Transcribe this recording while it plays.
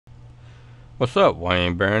What's up,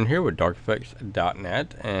 Wayne Barron here with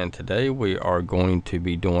darkeffects.net, and today we are going to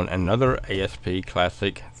be doing another ASP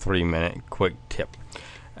Classic 3-minute quick tip.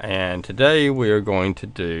 And today we are going to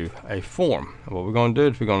do a form. What we're going to do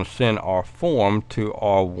is we're going to send our form to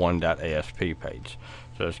our 1.asp page.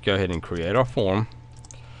 So let's go ahead and create our form,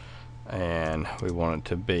 and we want it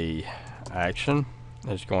to be action.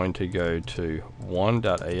 It's going to go to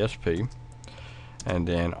 1.asp, and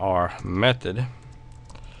then our method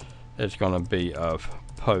is going to be of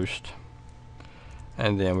post,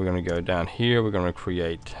 and then we're going to go down here. We're going to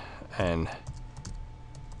create an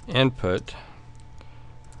input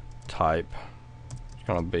type. It's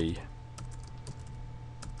going to be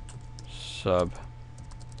submit,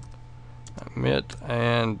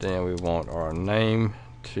 and then we want our name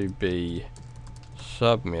to be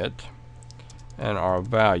submit, and our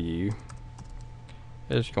value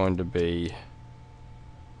is going to be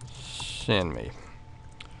send me.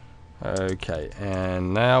 Okay,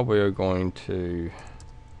 and now we're going to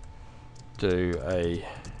do a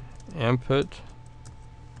input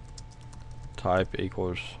type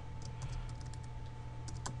equals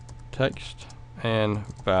text, and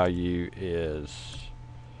value is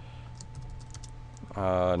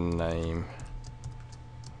name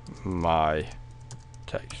my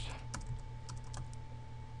text,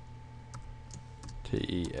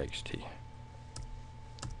 text.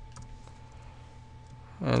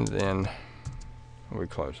 And then we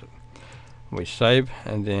close it. We save,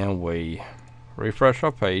 and then we refresh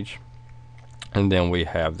our page, and then we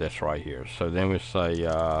have this right here. So then we say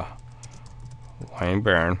Wayne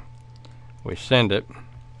Barron. We send it,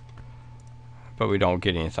 but we don't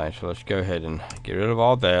get anything. So let's go ahead and get rid of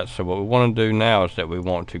all that. So what we want to do now is that we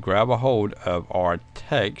want to grab a hold of our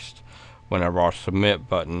text whenever our submit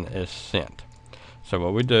button is sent. So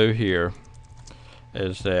what we do here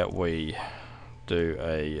is that we do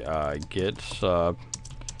a get sub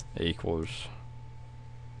equals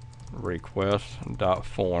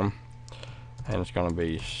request.form, and it's going to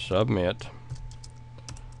be submit.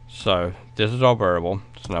 So this is our variable.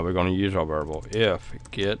 So now we're going to use our variable. If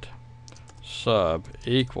get sub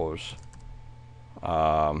equals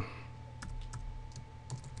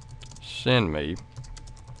send me,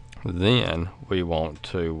 then we want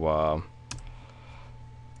to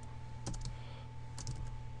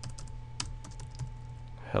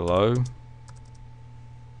hello.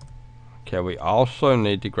 Okay, we also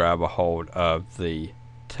need to grab a hold of the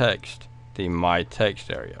text, the my text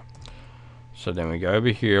area. So then we go over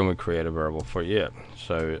here and we create a variable for it.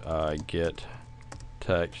 So get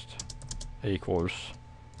text equals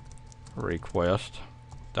request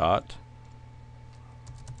dot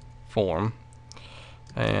form,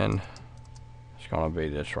 and it's going to be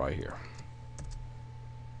this right here.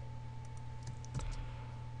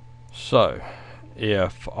 So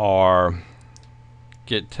if our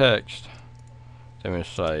get text, then we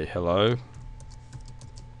say hello,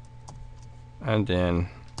 and then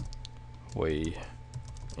we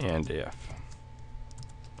end if.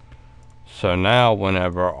 So now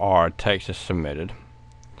whenever our text is submitted,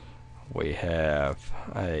 we have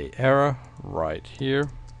a error right here,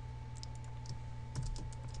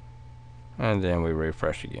 and then we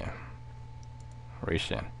refresh again,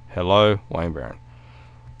 resend. Hello, Wayne Barron.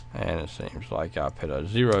 And it seems like I put a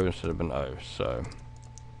 0 instead of an O, so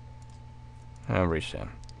and resend.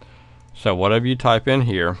 So whatever you type in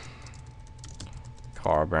here,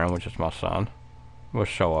 Barron, which is my son, will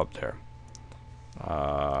show up there.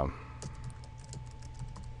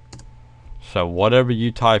 So whatever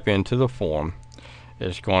you type into the form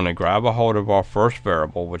is going to grab a hold of our first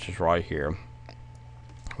variable, which is right here.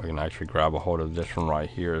 We can actually grab a hold of this one right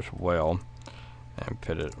here as well and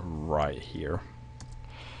put it right here.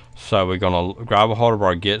 So we're going to grab a hold of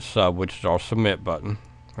our get sub, which is our submit button.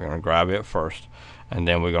 We're going to grab it first, and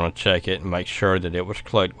then we're going to check it and make sure that it was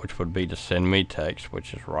clicked, which would be to send me text,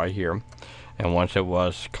 which is right here. And once it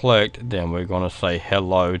was clicked, then we're going to say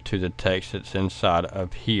hello to the text that's inside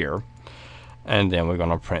of here, and then we're going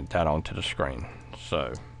to print that onto the screen.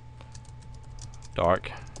 So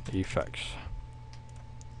dark effects.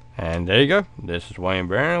 And there you go. This is Wayne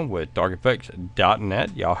Barron with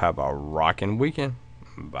darkeffects.net. Y'all have a rocking weekend.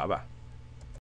 Bye bye.